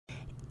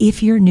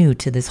if you're new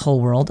to this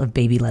whole world of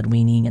baby-led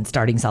weaning and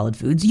starting solid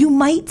foods, you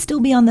might still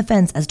be on the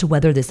fence as to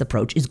whether this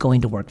approach is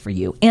going to work for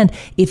you. And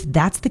if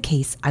that's the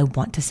case, I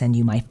want to send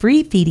you my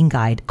free feeding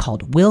guide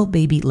called Will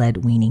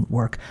Baby-Led Weaning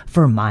Work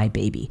for My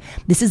Baby?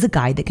 This is a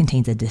guide that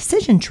contains a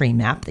decision tree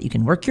map that you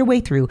can work your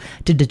way through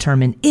to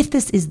determine if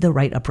this is the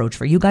right approach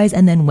for you guys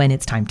and then when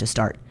it's time to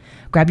start.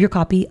 Grab your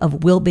copy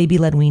of Will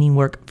Baby-Led Weaning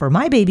Work for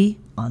My Baby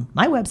on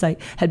my website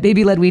at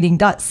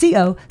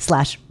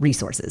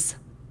babyledweaning.co/resources.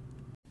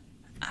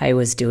 I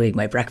was doing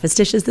my breakfast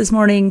dishes this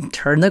morning,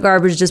 turned the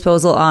garbage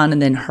disposal on, and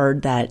then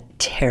heard that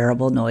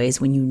terrible noise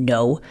when you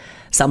know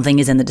something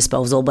is in the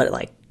disposal, but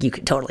like you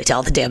could totally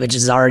tell the damage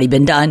has already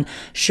been done.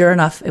 Sure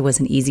enough, it was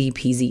an easy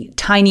peasy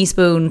tiny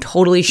spoon,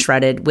 totally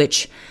shredded,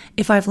 which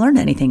if I've learned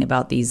anything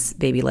about these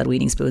baby-led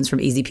weaning spoons from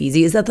Easy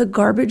Peasy is that the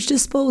garbage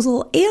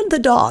disposal and the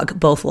dog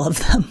both love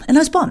them. And I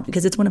was bummed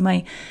because it's one of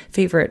my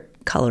favorite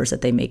colors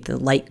that they make, the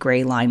light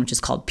gray line, which is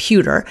called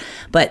pewter.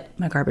 But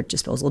my garbage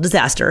disposal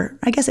disaster,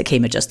 I guess it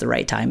came at just the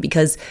right time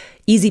because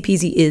Easy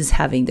Peasy is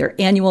having their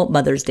annual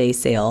Mother's Day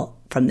sale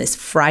from this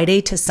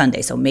Friday to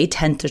Sunday, so May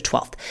 10th to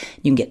 12th.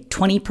 You can get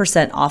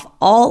 20% off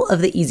all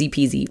of the Easy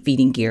Peasy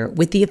feeding gear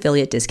with the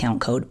affiliate discount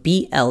code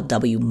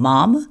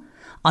BLWMOM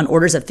on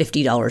orders of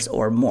 $50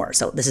 or more.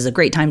 So this is a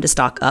great time to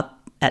stock up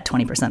at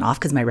 20% off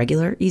because my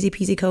regular Easy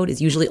Peasy code is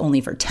usually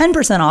only for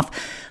 10% off.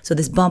 So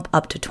this bump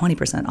up to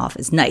 20% off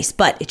is nice,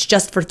 but it's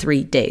just for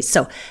 3 days.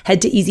 So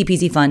head to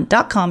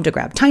easypeasyfun.com to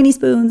grab tiny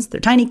spoons,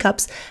 their tiny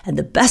cups, and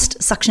the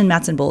best suction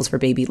mats and bowls for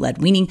baby-led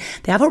weaning.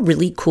 They have a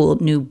really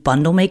cool new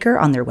bundle maker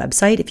on their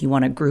website if you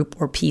want to group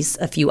or piece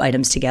a few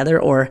items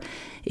together, or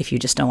if you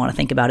just don't want to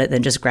think about it,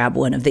 then just grab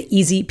one of the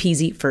Easy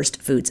Peasy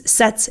First Foods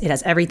sets. It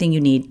has everything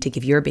you need to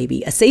give your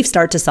baby a safe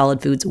start to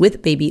solid foods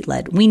with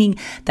baby-led weaning.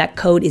 That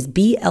code is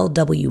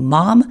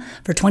BLWMOM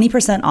for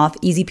 20% off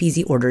Easy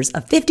Peasy orders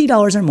of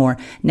 $50 or more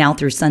now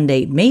through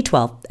Sunday, May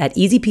 12th at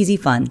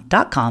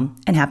easypeasyfun.com.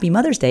 And happy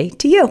Mother's Day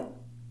to you.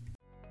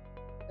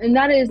 And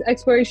that is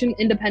exploration,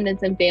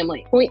 independence, and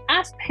family. When we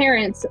asked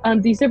parents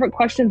these different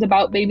questions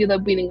about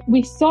baby-led weaning,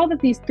 we saw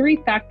that these 3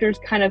 factors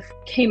kind of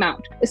came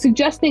out,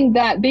 suggesting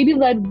that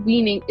baby-led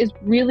weaning is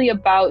really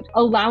about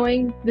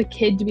allowing the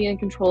kid to be in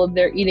control of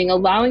their eating,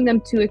 allowing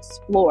them to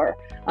explore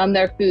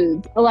their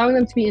foods, allowing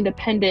them to be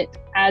independent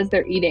as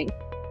they're eating.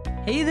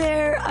 Hey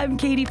there, I'm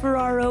Katie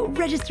Ferraro,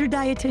 registered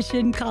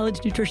dietitian,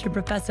 college nutrition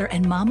professor,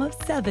 and mom of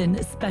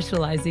 7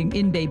 specializing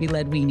in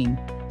baby-led weaning.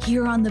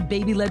 Here on the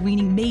Baby-Led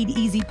Weaning Made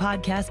Easy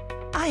podcast,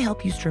 I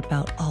help you strip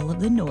out all of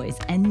the noise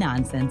and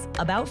nonsense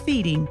about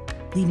feeding,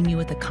 leaving you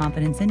with the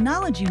confidence and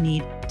knowledge you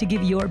need to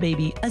give your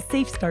baby a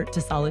safe start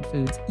to solid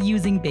foods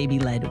using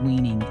baby-led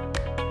weaning.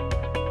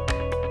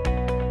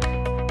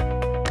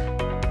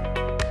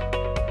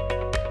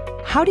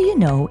 How do you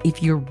know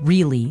if you're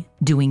really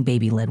doing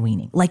baby-led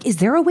weaning? Like, is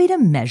there a way to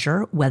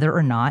measure whether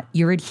or not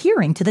you're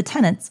adhering to the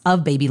tenets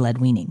of baby-led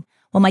weaning?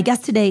 Well, my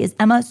guest today is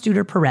Emma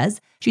Studer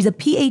Perez. She's a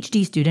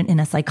PhD student in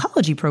a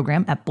psychology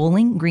program at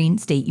Bowling Green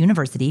State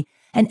University.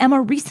 And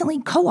Emma recently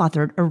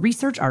co-authored a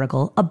research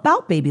article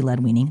about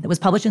baby-led weaning that was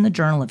published in the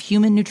Journal of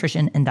Human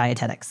Nutrition and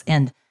Dietetics.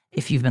 And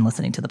if you've been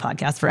listening to the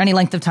podcast for any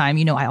length of time,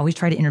 you know I always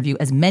try to interview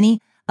as many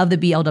of the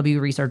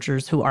BLW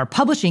researchers who are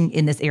publishing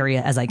in this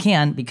area as I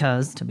can,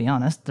 because to be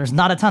honest, there's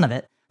not a ton of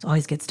it. So I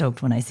always get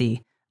stoked when I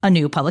see a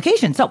new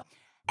publication. So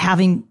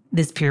having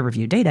this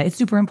peer-reviewed data is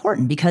super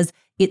important because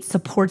it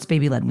supports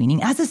baby-led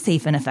weaning as a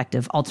safe and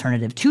effective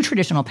alternative to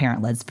traditional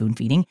parent-led spoon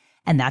feeding.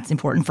 And that's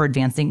important for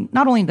advancing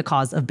not only the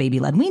cause of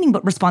baby-led weaning,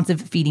 but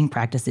responsive feeding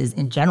practices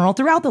in general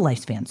throughout the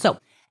lifespan. So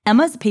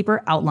Emma's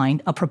paper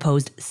outlined a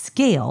proposed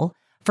scale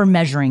for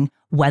measuring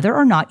whether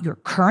or not your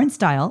current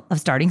style of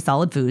starting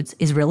solid foods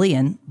is really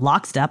in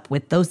lockstep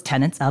with those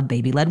tenets of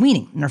baby-led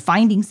weaning. And her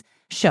findings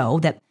show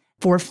that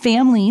for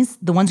families,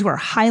 the ones who are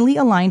highly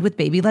aligned with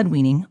baby-led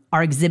weaning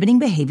are exhibiting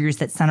behaviors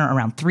that center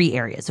around 3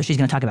 areas. So she's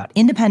going to talk about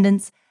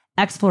independence,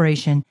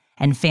 exploration,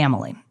 and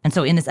family. And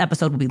so in this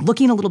episode, we'll be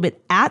looking a little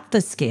bit at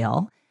the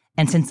scale.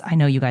 And since I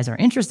know you guys are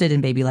interested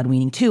in baby-led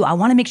weaning too, I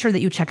want to make sure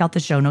that you check out the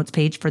show notes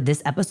page for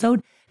this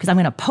episode because I'm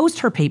going to post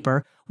her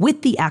paper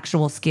with the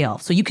actual scale.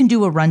 So you can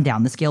do a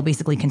rundown. The scale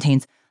basically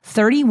contains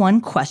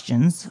 31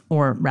 questions,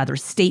 or rather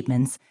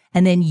statements,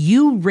 and then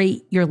you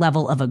rate your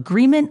level of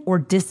agreement or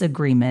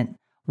disagreement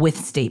with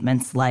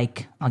statements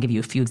like, I'll give you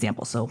a few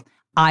examples. So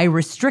I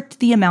restrict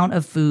the amount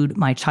of food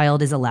my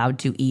child is allowed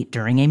to eat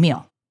during a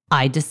meal.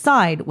 I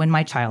decide when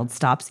my child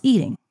stops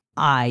eating.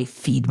 I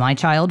feed my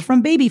child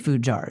from baby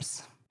food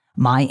jars.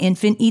 My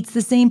infant eats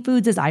the same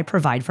foods as I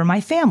provide for my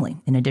family,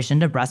 in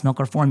addition to breast milk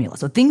or formula.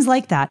 So things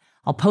like that.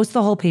 I'll post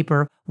the whole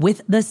paper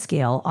with the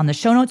scale on the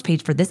show notes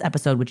page for this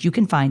episode, which you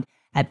can find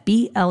at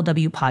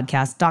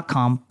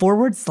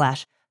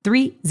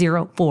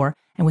blwpodcast.com/304.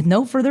 And with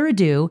no further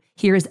ado,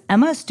 here is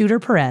Emma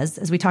Studer Perez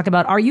as we talk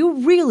about, are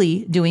you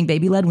really doing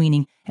baby-led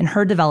weaning and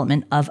her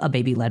development of a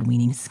baby-led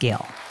weaning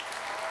scale.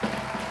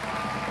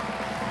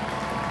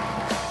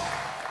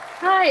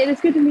 Hi, it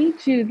is good to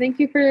meet you. Thank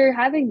you for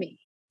having me.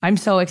 I'm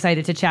so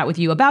excited to chat with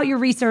you about your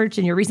research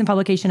and your recent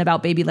publication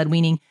about baby-led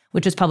weaning,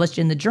 which was published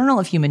in the Journal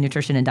of Human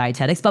Nutrition and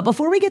Dietetics. But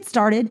before we get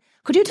started,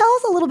 could you tell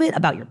us a little bit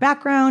about your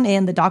background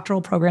and the doctoral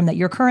program that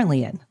you're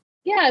currently in?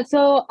 Yeah,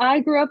 so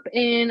I grew up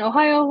in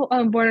Ohio,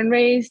 born and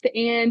raised,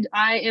 and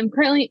I am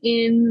currently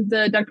in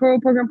the doctoral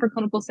program for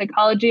clinical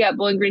psychology at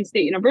Bowling Green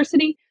State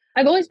University.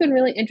 I've always been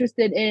really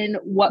interested in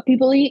what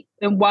people eat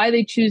and why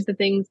they choose the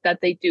things that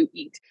they do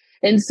eat.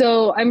 And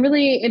so I'm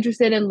really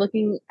interested in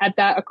looking at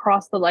that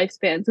across the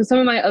lifespan. So some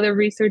of my other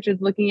research is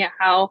looking at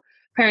how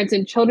parents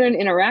and children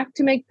interact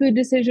to make food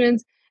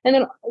decisions. And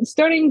then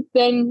starting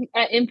then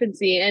at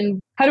infancy,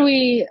 and how do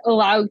we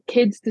allow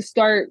kids to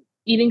start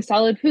eating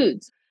solid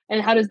foods?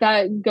 And how does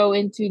that go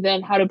into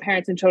then how do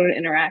parents and children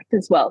interact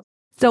as well?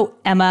 So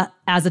Emma,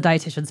 as a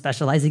dietitian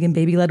specializing in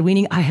baby-led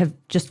weaning, I have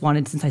just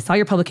wanted, since I saw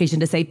your publication,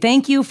 to say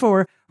thank you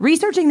for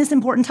researching this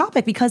important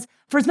topic, because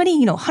for as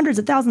many, hundreds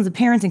of thousands of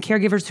parents and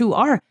caregivers who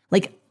are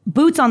like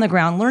boots on the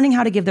ground, learning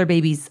how to give their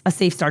babies a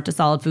safe start to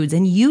solid foods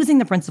and using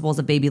the principles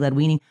of baby-led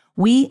weaning,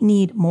 we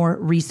need more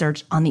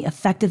research on the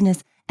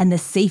effectiveness and the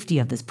safety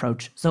of this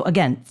approach. So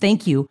again,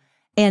 thank you.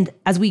 And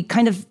as we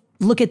kind of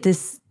look at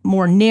this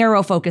more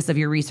narrow focus of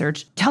your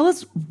research, tell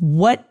us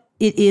what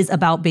it is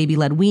about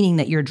baby-led weaning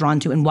that you're drawn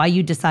to and why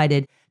you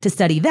decided to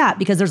study that,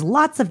 because there's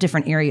lots of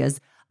different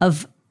areas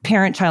of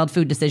parent-child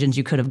food decisions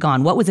you could have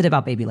gone. What was it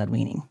about baby-led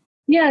weaning?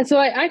 Yeah, so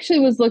I actually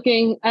was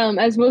looking,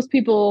 as most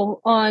people,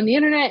 on the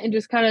internet and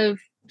just kind of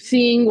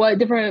seeing what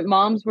different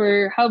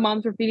how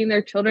moms were feeding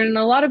their children. And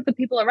a lot of the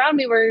people around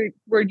me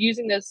were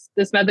using this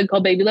method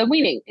called baby-led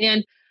weaning.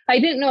 And I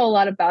didn't know a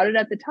lot about it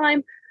at the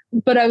time,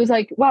 but I was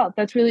like, wow,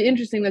 that's really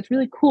interesting. That's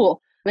really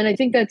cool. And I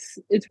think it's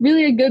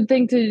really a good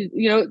thing to,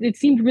 it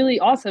seemed really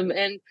awesome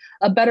and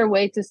a better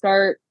way to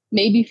start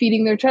maybe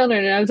feeding their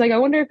children. And I was like, I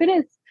wonder if it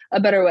is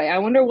a better way. I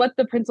wonder what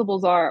the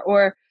principles are,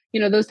 or,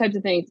 those types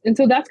of things. And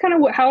so that's kind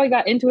of how I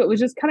got into it, was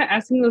just kind of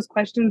asking those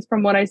questions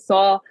from what I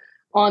saw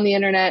on the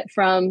internet,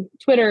 from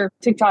Twitter,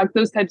 TikTok,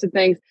 those types of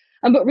things.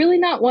 But really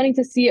not wanting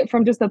to see it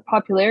from just a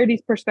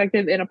popularity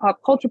perspective and a pop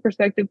culture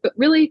perspective, but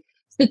really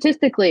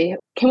statistically,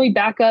 can we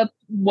back up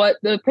what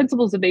the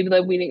principles of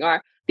baby-led weaning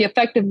are? The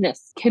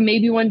effectiveness. Can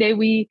maybe one day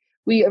we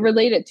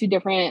relate it to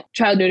different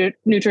child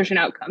nutrition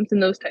outcomes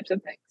and those types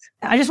of things.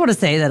 I just want to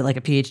say that like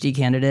a PhD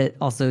candidate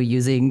also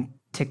using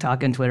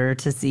TikTok and Twitter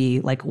to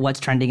see like what's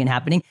trending and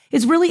happening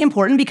is really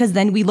important, because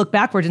then we look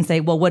backwards and say,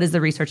 well, what is the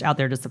research out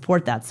there to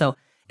support that? So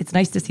it's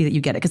nice to see that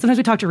you get it. Because sometimes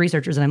we talk to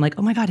researchers and I'm like,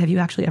 oh my God, have you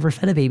actually ever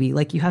fed a baby?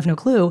 Like you have no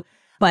clue.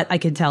 But I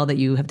can tell that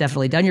you have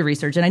definitely done your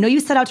research. And I know you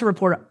set out to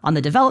report on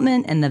the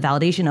development and the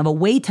validation of a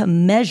way to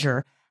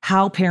measure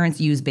how parents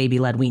use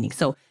baby-led weaning.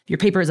 So your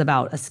paper is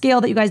about a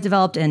scale that you guys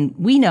developed, and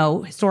we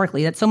know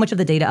historically that so much of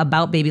the data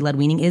about baby-led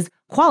weaning is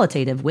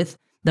qualitative with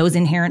those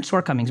inherent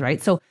shortcomings,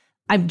 right? So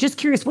I'm just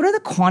curious, what are the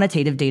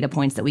quantitative data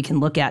points that we can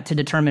look at to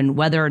determine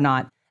whether or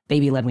not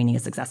baby-led weaning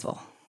is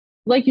successful?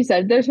 Like you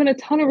said, there's been a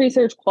ton of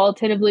research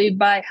qualitatively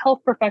by health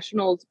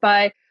professionals,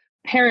 by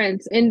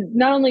parents, and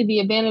not only the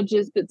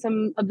advantages, but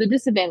some of the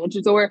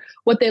disadvantages, or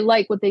what they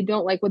like, what they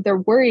don't like, what they're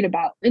worried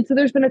about. And so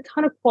there's been a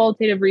ton of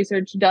qualitative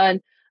research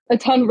done, a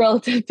ton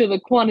relative to the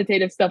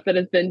quantitative stuff that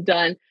has been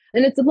done.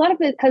 And a lot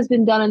of it has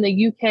been done in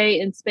the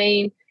UK and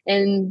Spain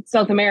and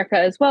South America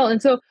as well.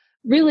 And so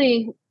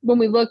really, when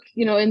we look,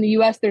 in the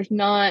US, there's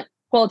not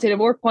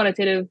qualitative or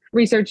quantitative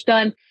research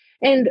done.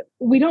 And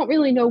we don't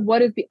really know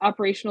what is the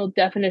operational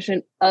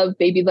definition of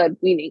baby-led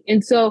weaning.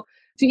 And so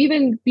to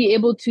even be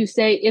able to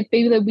say if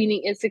baby-led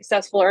weaning is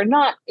successful or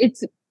not,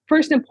 it's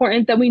first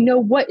important that we know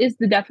what is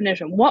the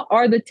definition. What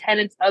are the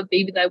tenets of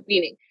baby-led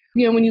weaning?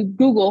 When you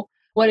Google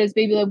what is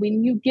baby-led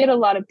weaning, you get a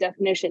lot of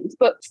definitions.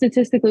 But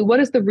statistically, what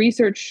does the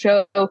research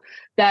show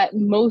that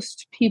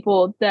most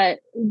people that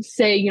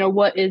say,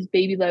 what is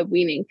baby-led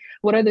weaning?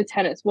 What are the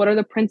tenets? What are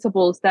the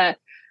principles that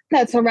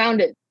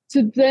surround it?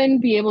 To then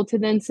be able to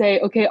then say,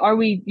 okay, are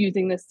we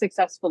using this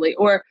successfully?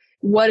 Or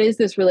what is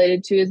this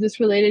related to? Is this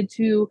related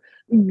to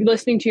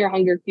listening to your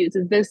hunger cues?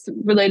 Is this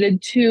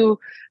related to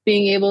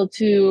being able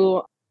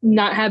to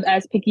not have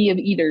as picky of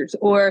eaters?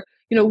 Or,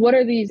 what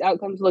are these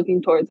outcomes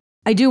looking towards?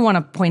 I do want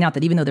to point out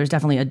that even though there's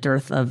definitely a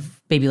dearth of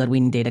baby-led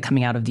weaning data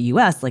coming out of the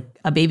US, like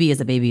a baby is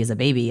a baby is a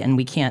baby, and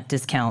we can't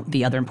discount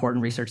the other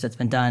important research that's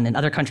been done in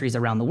other countries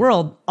around the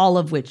world, all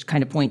of which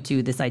kind of point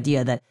to this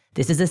idea that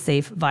this is a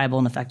safe, viable,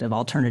 and effective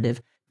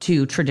alternative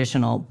to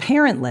traditional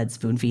parent-led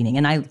spoon feeding.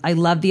 And I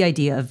love the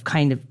idea of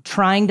kind of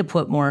trying to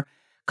put more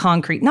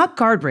concrete, not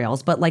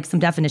guardrails, but like some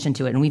definition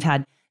to it. And we've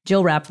had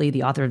Jill Rapley,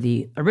 the author of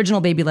the original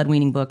baby-led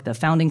weaning book, the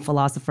founding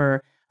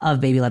philosopher of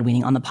baby-led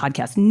weaning, on the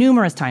podcast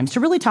numerous times to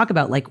really talk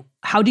about like,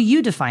 how do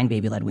you define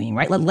baby-led weaning,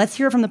 right? Let's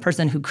hear from the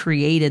person who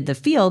created the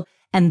field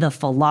and the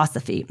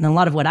philosophy. And a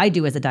lot of what I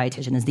do as a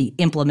dietitian is the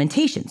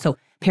implementation. So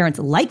parents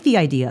like the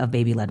idea of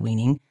baby-led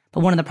weaning,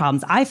 but one of the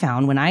problems I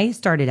found when I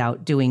started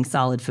out doing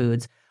solid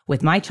foods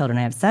with my children,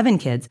 I have 7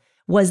 kids,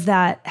 was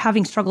that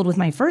having struggled with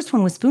my first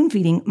one with spoon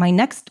feeding, my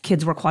next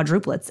kids were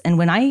quadruplets. And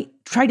when I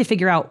tried to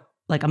figure out,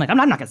 I'm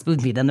not going to spoon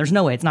feed them. There's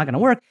no way, it's not going to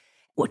work.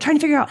 Well, trying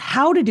to figure out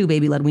how to do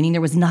baby-led weaning,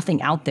 there was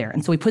nothing out there.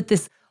 And so we put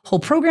this whole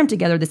program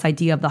together, this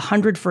idea of the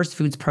 100 First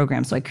Foods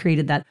program. So I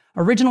created that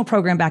original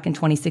program back in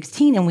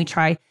 2016, and we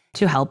try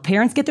to help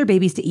parents get their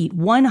babies to eat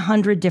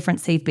 100 different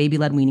safe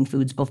baby-led weaning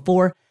foods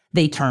before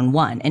they turn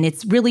one. And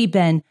it's really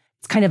been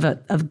it's kind of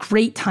a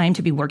great time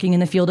to be working in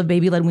the field of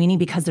baby-led weaning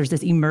because there's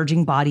this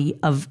emerging body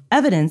of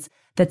evidence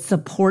that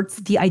supports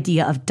the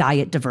idea of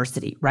diet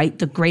diversity, right?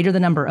 The greater the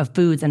number of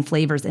foods and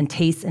flavors and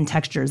tastes and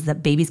textures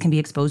that babies can be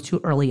exposed to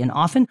early and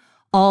often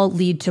all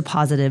lead to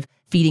positive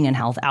feeding and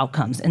health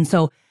outcomes. And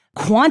so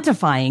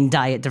quantifying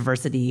diet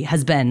diversity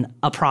has been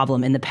a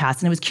problem in the past.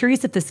 And I was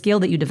curious if the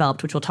scale that you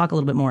developed, which we'll talk a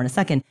little bit more in a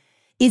second,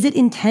 is it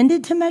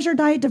intended to measure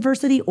diet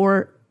diversity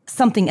or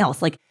something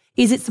else? Like,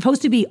 is it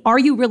supposed to be, are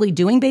you really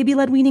doing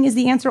baby-led weaning is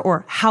the answer,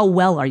 or how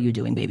well are you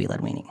doing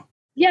baby-led weaning?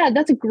 Yeah,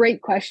 that's a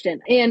great question.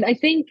 And I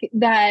think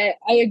that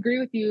I agree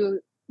with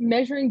you.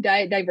 Measuring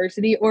diet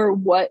diversity or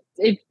what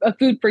if a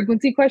food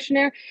frequency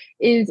questionnaire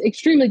is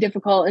extremely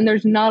difficult, and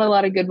there's not a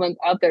lot of good ones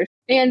out there.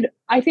 And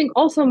I think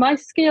also my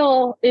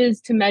scale is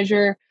to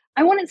measure,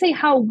 I wouldn't say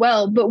how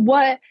well, but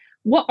what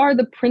are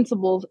the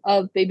principles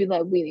of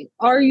baby-led weaning?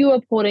 Are you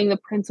upholding the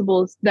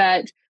principles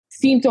that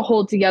seem to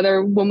hold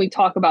together when we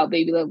talk about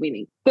baby-led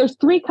weaning? There's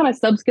three kind of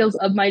subscales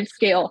of my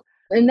scale,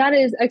 and that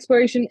is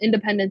exploration,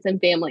 independence,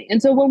 and family.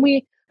 And so when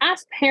we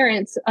ask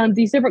parents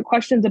these different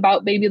questions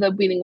about baby-led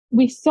weaning,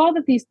 we saw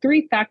that these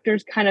three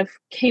factors kind of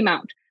came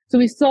out. So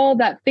we saw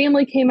that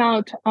family came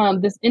out,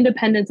 this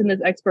independence and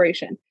this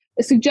exploration,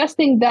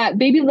 suggesting that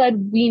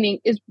baby-led weaning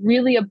is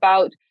really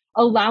about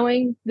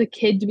allowing the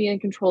kid to be in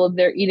control of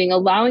their eating,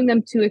 allowing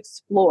them to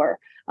explore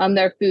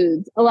their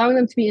foods, allowing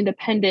them to be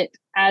independent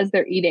as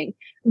they're eating.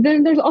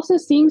 Then there's also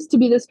seems to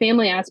be this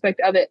family aspect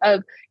of it,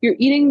 of you're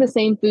eating the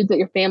same foods that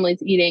your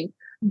family's eating,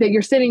 that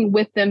you're sitting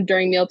with them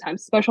during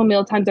mealtimes. Special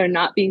mealtimes are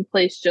not being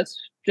placed just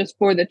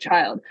for the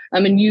child,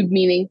 and you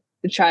meaning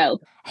the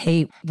child.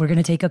 Hey, we're going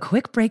to take a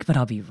quick break, but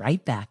I'll be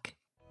right back.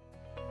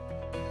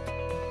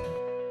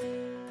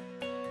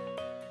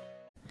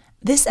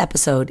 This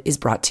episode is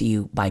brought to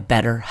you by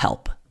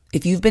BetterHelp.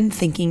 If you've been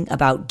thinking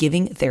about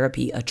giving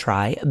therapy a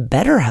try,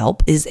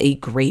 BetterHelp is a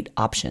great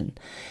option.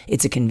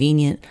 It's a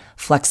convenient,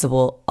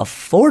 flexible,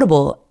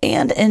 affordable,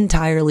 and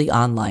entirely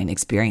online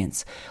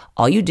experience.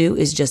 All you do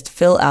is just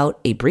fill out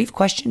a brief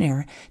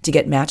questionnaire to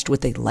get matched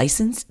with a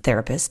licensed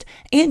therapist,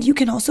 and you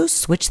can also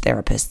switch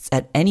therapists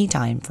at any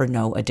time for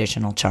no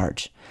additional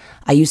charge.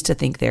 I used to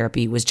think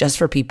therapy was just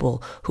for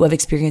people who have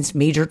experienced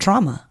major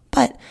trauma,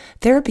 but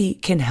therapy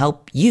can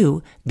help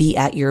you be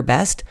at your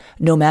best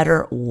no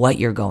matter what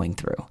you're going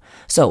through.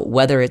 So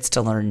whether it's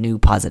to learn new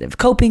positive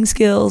coping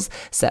skills,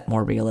 set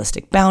more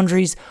realistic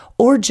boundaries,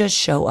 or just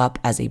show up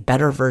as a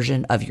better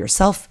version of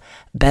yourself,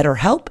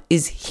 BetterHelp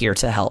is here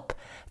to help.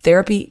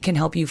 Therapy can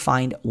help you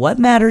find what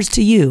matters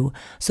to you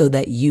so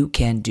that you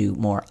can do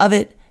more of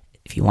it.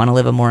 If you want to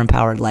live a more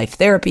empowered life,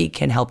 therapy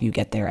can help you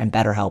get there, and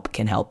BetterHelp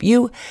can help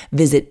you.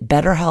 Visit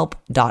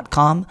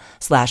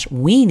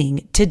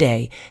betterhelp.com/weaning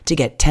today to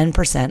get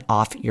 10%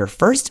 off your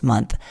first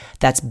month.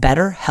 That's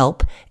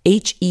BetterHelp,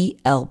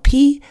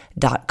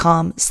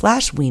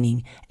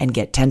 HELP.com/weaning, and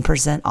get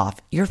 10% off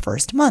your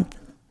first month.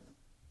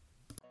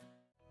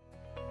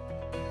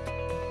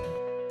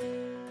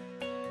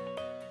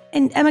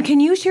 And Emma, can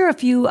you share a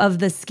few of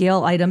the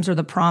scale items or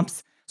the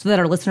prompts so that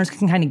our listeners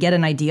can kind of get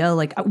an idea?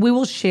 Like, we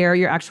will share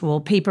your actual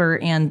paper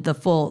and the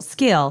full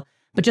scale,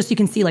 but just so you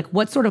can see, like,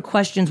 what sort of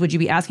questions would you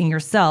be asking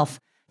yourself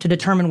to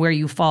determine where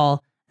you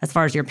fall as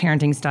far as your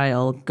parenting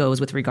style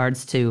goes with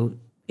regards to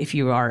if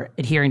you are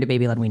adhering to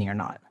baby-led weaning or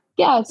not?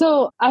 Yeah,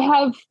 so I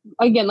have,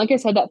 again, like I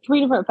said, that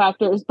three different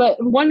factors,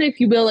 but one, if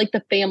you will, like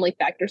the family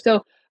factor.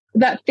 So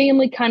that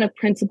family kind of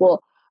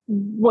principle.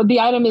 What the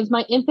item is,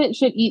 my infant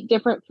should eat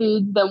different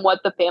foods than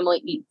what the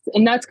family eats.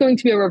 And that's going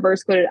to be a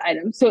reverse coded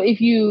item. So if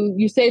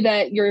you say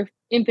that your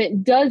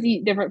infant does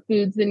eat different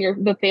foods than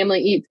the family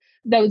eats,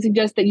 that would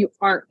suggest that you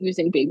aren't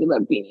using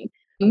baby-led weaning.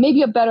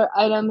 Maybe a better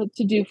item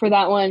to do for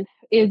that one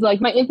is like,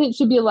 my infant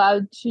should be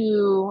allowed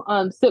to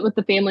sit with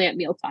the family at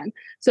mealtime.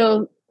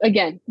 So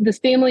again, this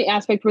family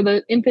aspect where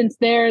the infant's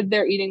there,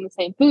 they're eating the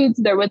same foods,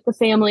 they're with the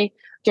family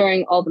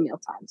during all the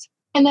mealtimes.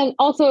 And then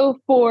also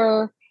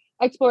for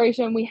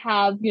exploration, we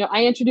have,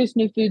 I introduce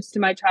new foods to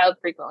my child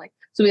frequently.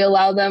 So we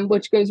allow them,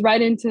 which goes right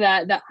into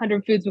that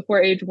 100 foods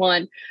before age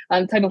one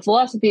type of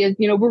philosophy is,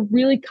 we're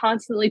really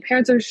parents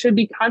should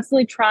be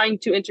constantly trying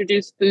to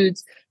introduce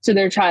foods to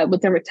their child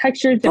with different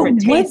textures, different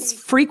tastes. What's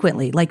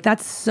frequently? Like,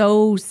 that's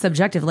so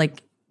subjective.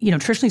 Like,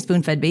 traditionally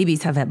spoon-fed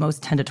babies have at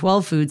most 10 to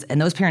 12 foods, and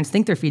those parents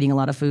think they're feeding a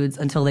lot of foods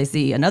until they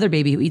see another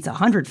baby who eats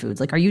 100 foods.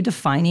 Like, are you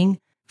defining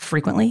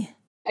frequently?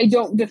 I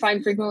don't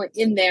define frequently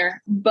in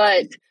there,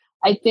 but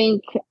I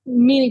think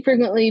meaning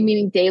frequently,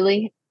 meaning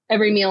daily,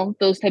 every meal,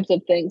 those types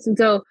of things. And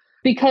so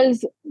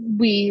because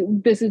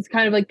this is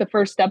kind of like the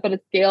first step at a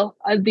scale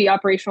of the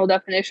operational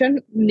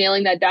definition,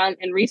 nailing that down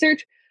in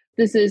research,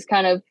 this is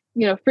kind of,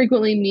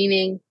 frequently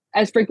meaning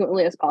as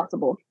frequently as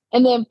possible.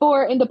 And then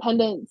for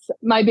independence,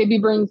 my baby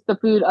brings the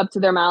food up to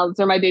their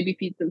mouths or my baby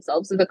feeds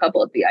themselves is a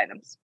couple of the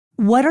items.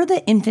 What are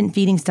the infant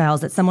feeding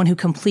styles that someone who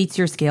completes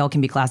your scale can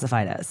be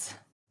classified as?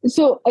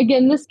 So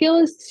again, the scale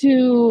is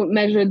to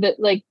measure that,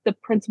 like, the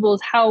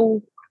principles,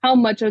 how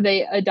much are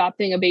they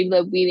adopting a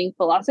baby-led weaning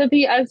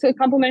philosophy as a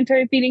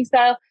complementary feeding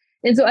style.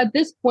 And so at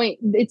this point,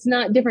 it's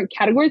not different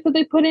categories that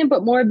they put in,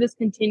 but more of this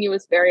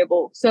continuous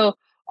variable. So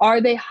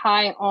are they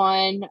high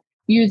on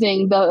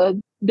using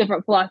the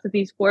different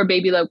philosophies for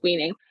baby-led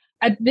weaning?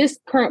 At this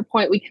current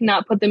point, we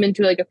cannot put them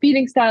into like a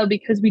feeding style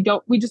because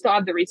we just don't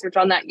have the research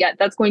on that yet.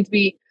 That's going to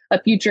be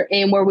a future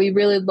aim where we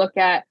really look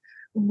at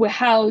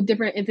how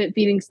different infant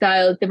feeding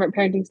styles, different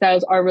parenting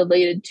styles are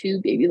related to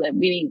baby-led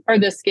weaning, or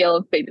the scale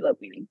of baby-led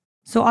weaning.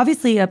 So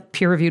obviously a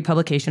peer-reviewed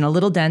publication, a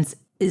little dense.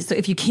 So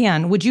if you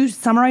can, would you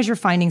summarize your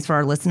findings for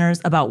our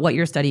listeners about what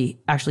your study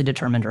actually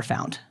determined or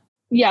found?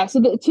 Yeah,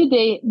 so to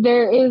date,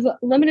 there is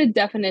limited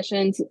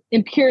definitions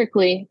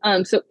empirically,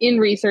 so in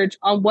research,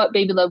 on what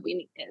baby-led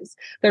weaning is.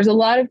 There's a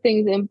lot of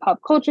things in pop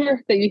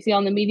culture that you see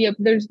on the media,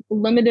 but there's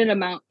limited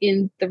amount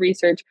in the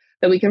research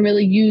that we can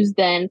really use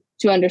then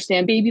to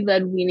understand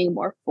baby-led weaning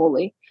more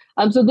fully.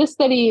 So this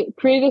study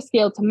created a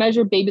scale to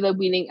measure baby-led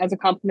weaning as a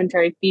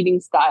complementary feeding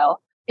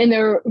style. And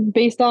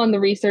based on the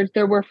research,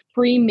 there were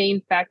three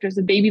main factors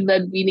of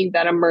baby-led weaning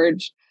that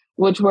emerged,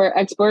 which were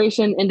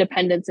exploration,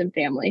 independence, and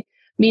family.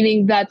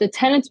 Meaning that the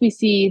tenets we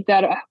see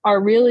that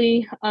are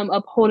really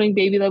upholding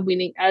baby-led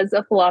weaning as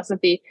a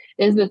philosophy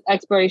is this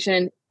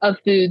exploration of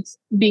foods,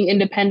 being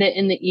independent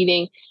in the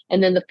eating,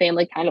 and then the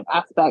family kind of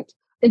aspect.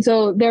 And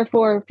so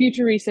therefore,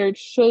 future research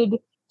should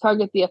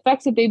target the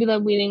effects of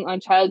baby-led weaning on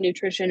child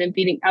nutrition and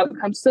feeding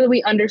outcomes so that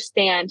we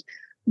understand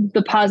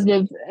the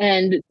positive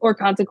or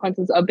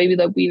consequences of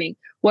baby-led weaning.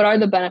 What are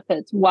the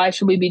benefits? Why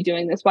should we be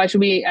doing this? Why should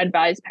we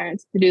advise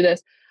parents to do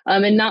this?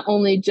 And not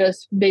only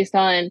just based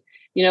on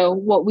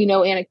what we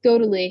know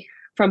anecdotally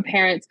from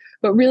parents,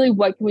 but really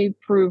what can we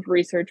prove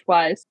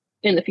research-wise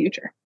in the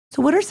future.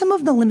 So what are some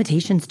of the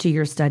limitations to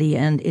your study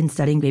and in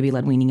studying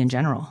baby-led weaning in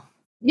general?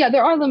 Yeah,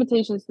 there are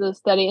limitations to the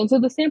study. And so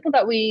the sample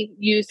that we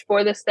used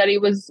for this study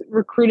was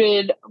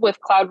recruited with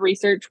Cloud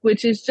Research,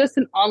 which is just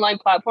an online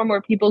platform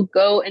where people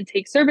go and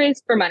take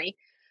surveys for money.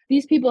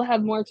 These people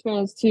have more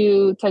experience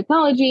to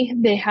technology.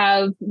 They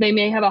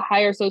may have a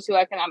higher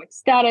socioeconomic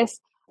status.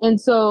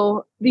 And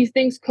so these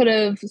things could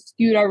have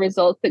skewed our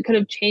results. That could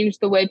have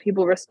changed the way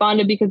people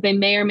responded because they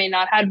may or may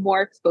not had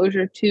more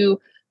exposure to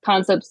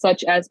concepts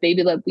such as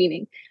baby-led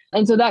weaning.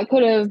 And so that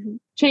could have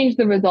changed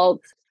the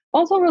results.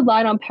 Also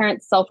relied on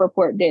parents'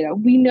 self-report data.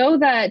 We know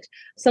that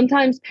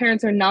sometimes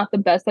parents are not the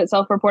best at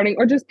self-reporting,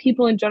 or just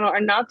people in general are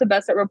not the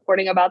best at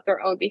reporting about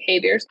their own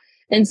behaviors.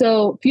 And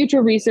so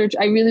future research,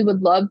 I really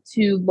would love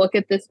to look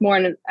at this more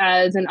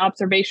as an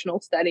observational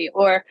study,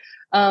 or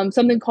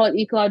something called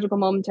ecological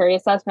momentary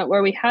assessment,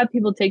 where we have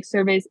people take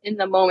surveys in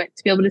the moment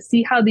to be able to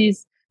see how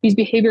these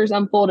behaviors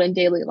unfold in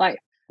daily life.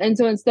 And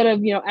so instead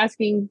of,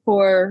 asking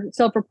for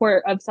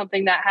self-report of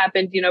something that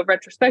happened,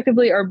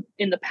 retrospectively or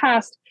in the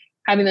past,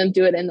 having them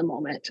do it in the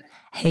moment.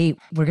 Hey,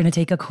 we're going to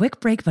take a quick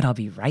break, but I'll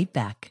be right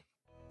back.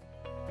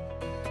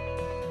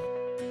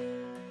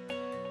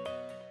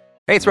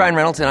 Hey, it's Ryan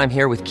Reynolds, and I'm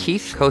here with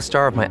Keith,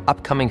 co-star of my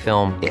upcoming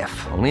film,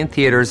 If, only in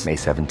theaters May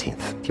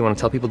 17th. Do you want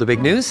to tell people the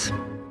big news?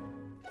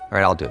 All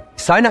right, I'll do it.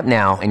 Sign up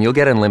now and you'll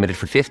get unlimited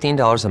for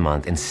 $15 a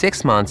month and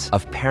 6 months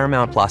of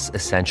Paramount Plus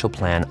Essential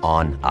Plan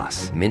on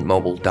us.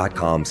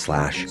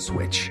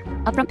 MintMobile.com/switch.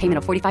 Upfront payment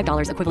of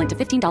 $45 equivalent to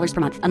 $15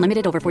 per month.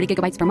 Unlimited over 40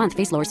 gigabytes per month.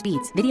 Face lower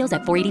speeds. Videos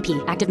at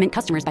 480p. Active Mint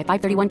customers by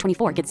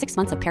 531.24 get 6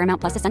 months of Paramount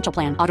Plus Essential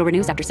Plan. Auto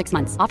renews after 6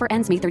 months. Offer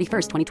ends May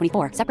 31st,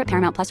 2024. Separate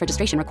Paramount Plus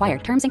registration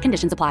required. Terms and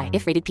conditions apply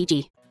if rated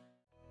PG.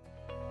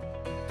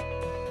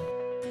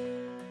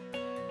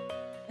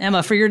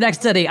 Emma, for your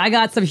next study, I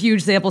got some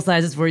huge sample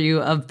sizes for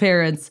you of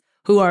parents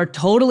who are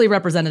totally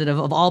representative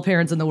of all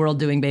parents in the world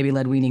doing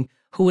baby-led weaning,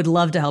 who would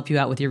love to help you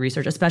out with your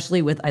research,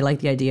 especially with, I like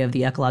the idea of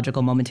the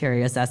ecological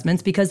momentary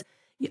assessments, because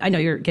I know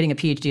you're getting a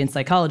PhD in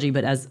psychology,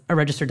 but as a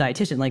registered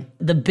dietitian, like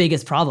the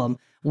biggest problem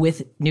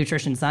with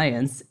nutrition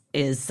science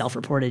is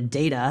self-reported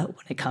data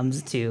when it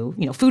comes to,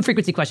 food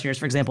frequency questionnaires,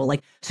 for example,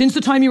 like since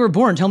the time you were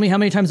born, tell me how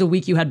many times a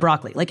week you had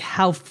broccoli. Like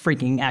how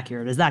freaking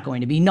accurate is that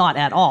going to be? Not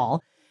at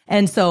all.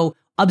 And so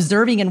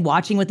observing and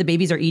watching what the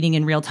babies are eating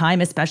in real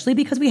time, especially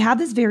because we have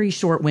this very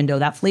short window.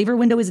 That flavor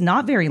window is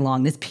not very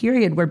long. This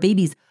period where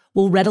babies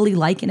will readily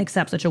like and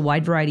accept such a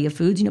wide variety of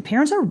foods.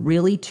 Parents are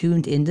really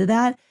tuned into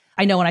that.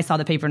 I know when I saw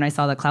the paper and I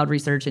saw the Cloud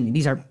Research, and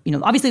these are,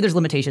 obviously there's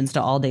limitations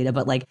to all data,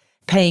 but like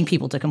paying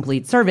people to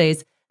complete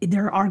surveys,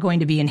 there are going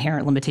to be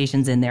inherent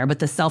limitations in there. But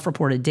the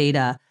self-reported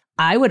data,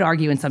 I would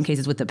argue in some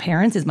cases with the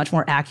parents, is much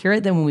more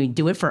accurate than when we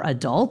do it for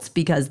adults,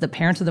 because the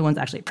parents are the ones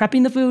actually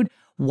prepping the food,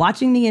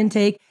 watching the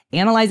intake,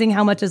 analyzing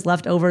how much is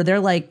left over. They're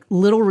like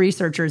little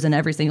researchers in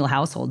every single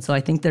household. So I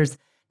think there's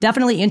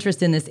definitely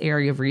interest in this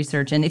area of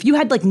research. And if you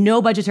had like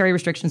no budgetary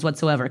restrictions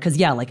whatsoever, because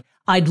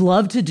I'd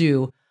love to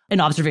do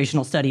an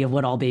observational study of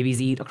what all babies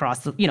eat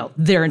across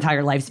their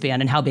entire lifespan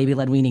and how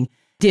baby-led weaning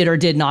did or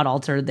did not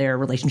alter their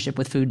relationship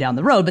with food down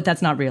the road. But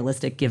that's not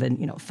realistic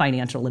given,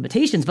 financial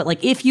limitations. But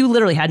like if you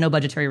literally had no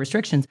budgetary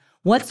restrictions,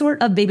 what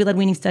sort of baby-led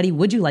weaning study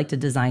would you like to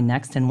design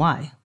next and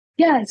why?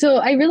 Yeah, so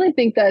I really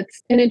think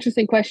that's an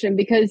interesting question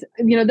because,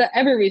 that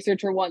every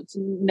researcher wants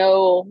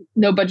no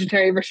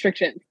budgetary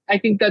restrictions. I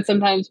think that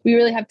sometimes we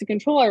really have to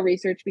control our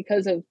research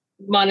because of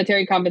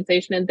monetary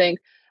compensation and things.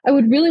 I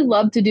would really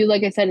love to do,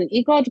 like I said, an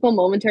ecological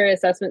momentary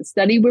assessment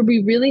study where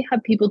we really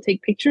have people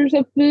take pictures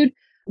of food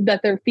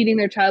that they're feeding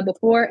their child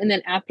before and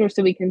then after,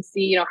 so we can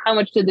see, how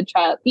much did the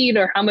child eat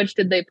or how much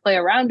did they play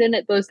around in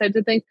it, those types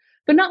of things.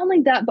 But not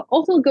only that, but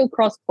also go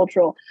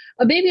cross-cultural.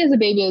 A baby is a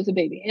baby is a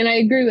baby. And I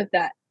agree with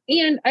that.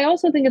 And I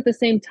also think at the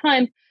same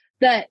time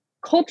that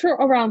culture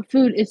around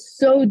food is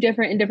so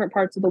different in different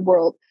parts of the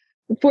world.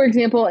 For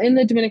example, in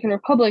the Dominican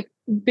Republic,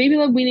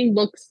 baby-led weaning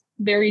looks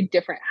very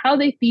different. How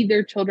they feed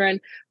their children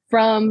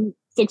from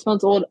 6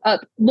 months old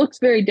up looks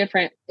very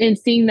different, and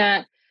seeing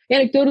that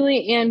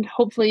anecdotally and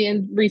hopefully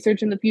in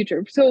research in the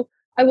future. So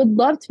I would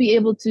love to be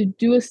able to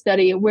do a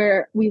study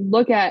where we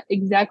look at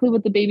exactly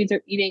what the babies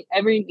are eating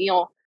every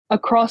meal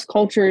across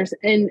cultures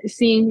and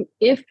seeing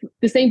if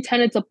the same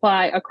tenets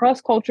apply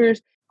across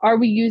cultures. Are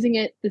we using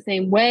it the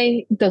same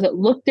way? Does it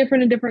look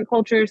different in different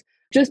cultures?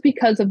 Just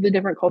because of the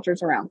different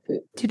cultures around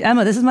food. Dude,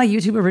 Emma, this is my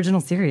YouTube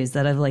original series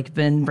that I've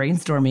been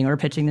brainstorming or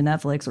pitching to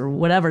Netflix or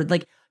whatever.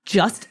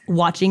 Just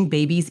watching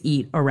babies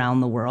eat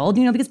around the world,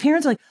 because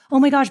parents are like, oh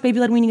my gosh,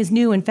 baby-led weaning is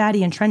new and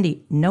fatty and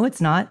trendy. No, it's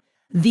not.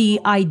 The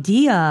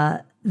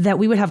idea that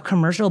we would have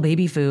commercial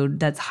baby food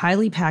that's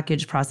highly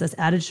packaged, processed,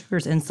 added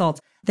sugars and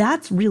salts,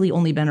 that's really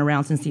only been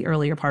around since the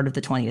earlier part of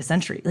the 20th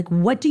century.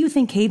 What do you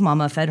think Cave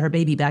Mama fed her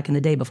baby back in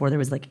the day before there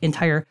was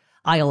entire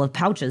aisle of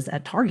pouches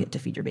at Target to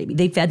feed your baby?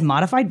 They fed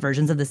modified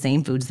versions of the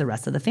same foods the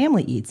rest of the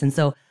family eats. And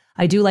so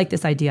I do like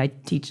this idea. I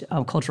teach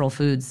cultural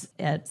foods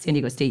at San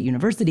Diego State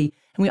University,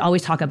 and we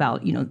always talk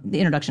about, the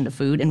introduction to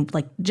food and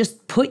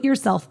just put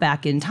yourself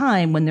back in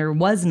time when there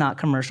was not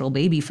commercial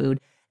baby food.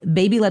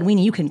 Baby-led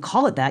weaning, you can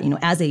call it that,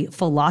 as a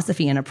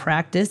philosophy and a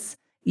practice,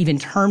 even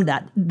termed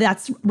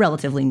that's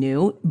relatively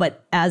new.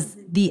 But as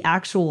the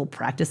actual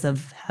practice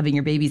of having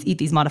your babies eat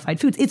these modified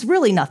foods, it's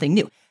really nothing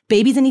new.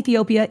 Babies in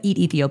Ethiopia eat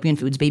Ethiopian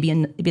foods. Babies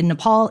in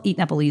Nepal eat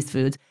Nepalese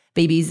foods.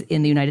 Babies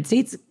in the United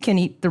States can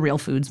eat the real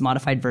foods,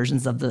 modified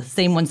versions of the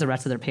same ones the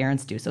rest of their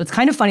parents do. So it's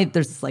kind of funny that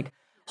there's this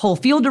whole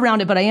field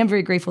around it, but I am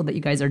very grateful that you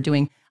guys are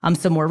doing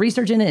some more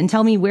research in it. And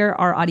tell me where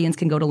our audience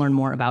can go to learn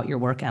more about your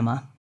work,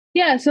 Emma.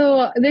 Yeah,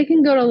 so they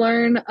can go to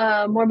learn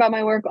more about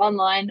my work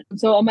online.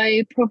 So on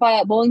my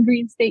profile at Bowling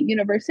Green State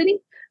University,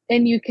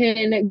 and you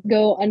can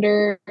go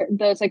under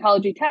the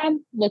psychology tab,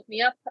 look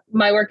me up.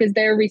 My work is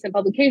there, recent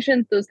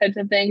publications, those types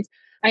of things.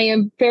 I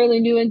am fairly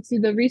new into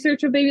the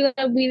research of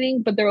baby-led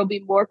weaning, but there will be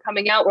more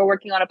coming out. We're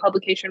working on a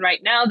publication right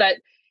now that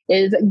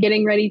is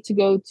getting ready to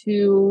go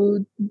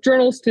to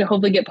journals to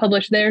hopefully get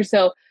published there.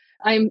 So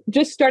I'm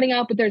just starting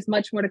out, but there's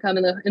much more to come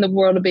in the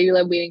world of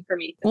baby-led weaning for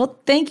me. Well,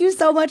 thank you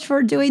so much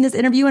for doing this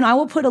interview. And I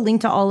will put a link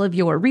to all of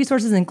your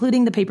resources,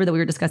 including the paper that we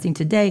were discussing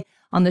today,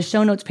 on the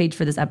show notes page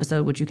for this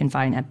episode, which you can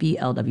find at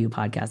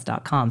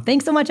blwpodcast.com.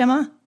 Thanks so much,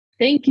 Emma.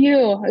 Thank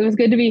you. It was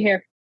good to be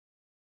here.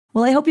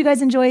 Well, I hope you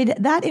guys enjoyed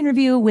that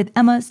interview with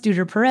Emma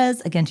Studer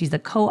Perez. Again, she's the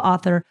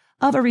co-author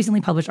of a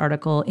recently published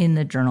article in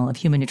the Journal of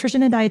Human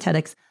Nutrition and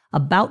Dietetics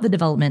about the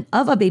development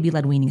of a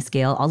baby-led weaning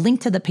scale. I'll link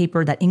to the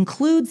paper that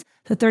includes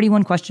the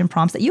 31 question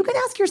prompts that you can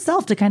ask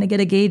yourself to kind of get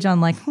a gauge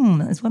on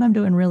is what I'm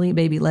doing really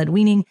baby-led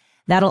weaning?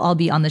 That'll all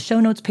be on the show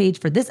notes page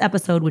for this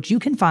episode, which you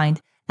can find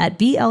at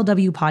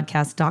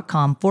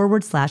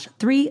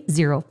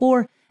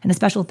blwpodcast.com/304. And a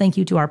special thank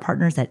you to our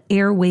partners at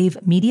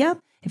Airwave Media.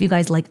 If you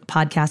guys like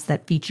podcasts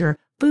that feature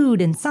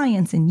food and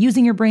science and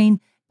using your brain,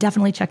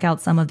 definitely check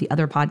out some of the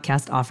other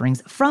podcast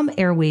offerings from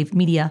Airwave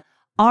Media.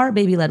 Our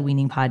Baby-Led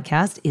Weaning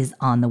podcast is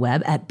on the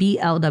web at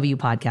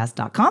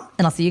blwpodcast.com.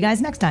 And I'll see you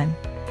guys next time.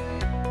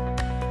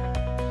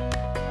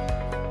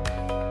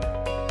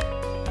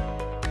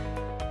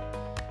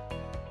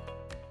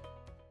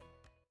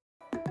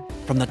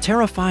 From the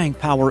terrifying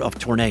power of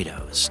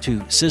tornadoes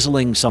to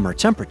sizzling summer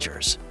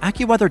temperatures,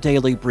 AccuWeather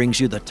Daily brings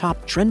you the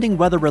top trending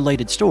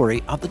weather-related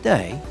story of the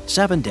day,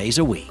 7 days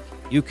a week.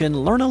 You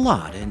can learn a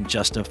lot in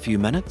just a few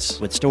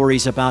minutes with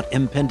stories about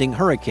impending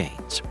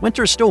hurricanes,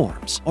 winter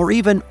storms, or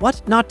even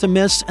what not to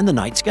miss in the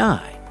night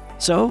sky.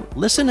 So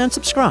listen and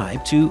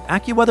subscribe to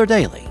AccuWeather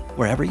Daily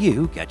wherever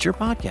you get your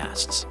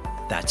podcasts.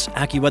 That's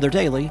AccuWeather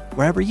Daily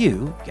wherever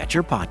you get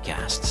your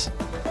podcasts.